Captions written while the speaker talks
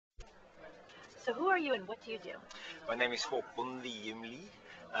So who are you and what do you do? My name is Håkon Wium Lie.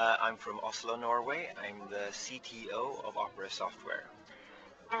 I'm from Oslo, Norway. I'm the CTO of Opera Software.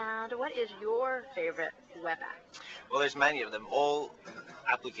 And what is your favorite web app? Well, there's many of them. All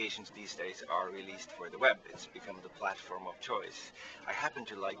applications these days are released for the web. It's become the platform of choice. I happen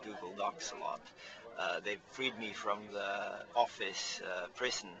to like Google Docs a lot. They've freed me from the office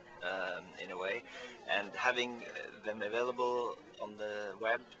prison in a way, and having them available on the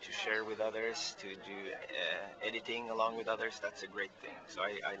web to share with others, to do editing along with others, that's a great thing. So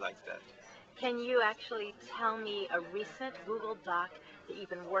I like that. Can you actually tell me a recent Google Doc that you've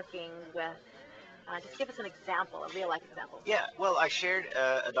been working with? Just give us an example, a real-life example. Yeah, well, I shared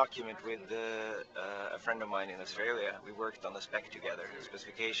a document with a friend of mine in Australia. We worked on the spec together, the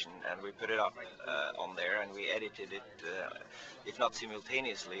specification, and we put it up on there, and we edited it, if not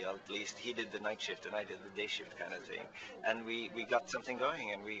simultaneously, at least he did the night shift and I did the day shift kind of thing. And we got something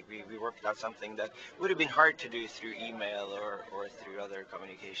going, and we worked out something that would have been hard to do through email or through other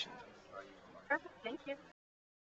communication. Perfect, thank you.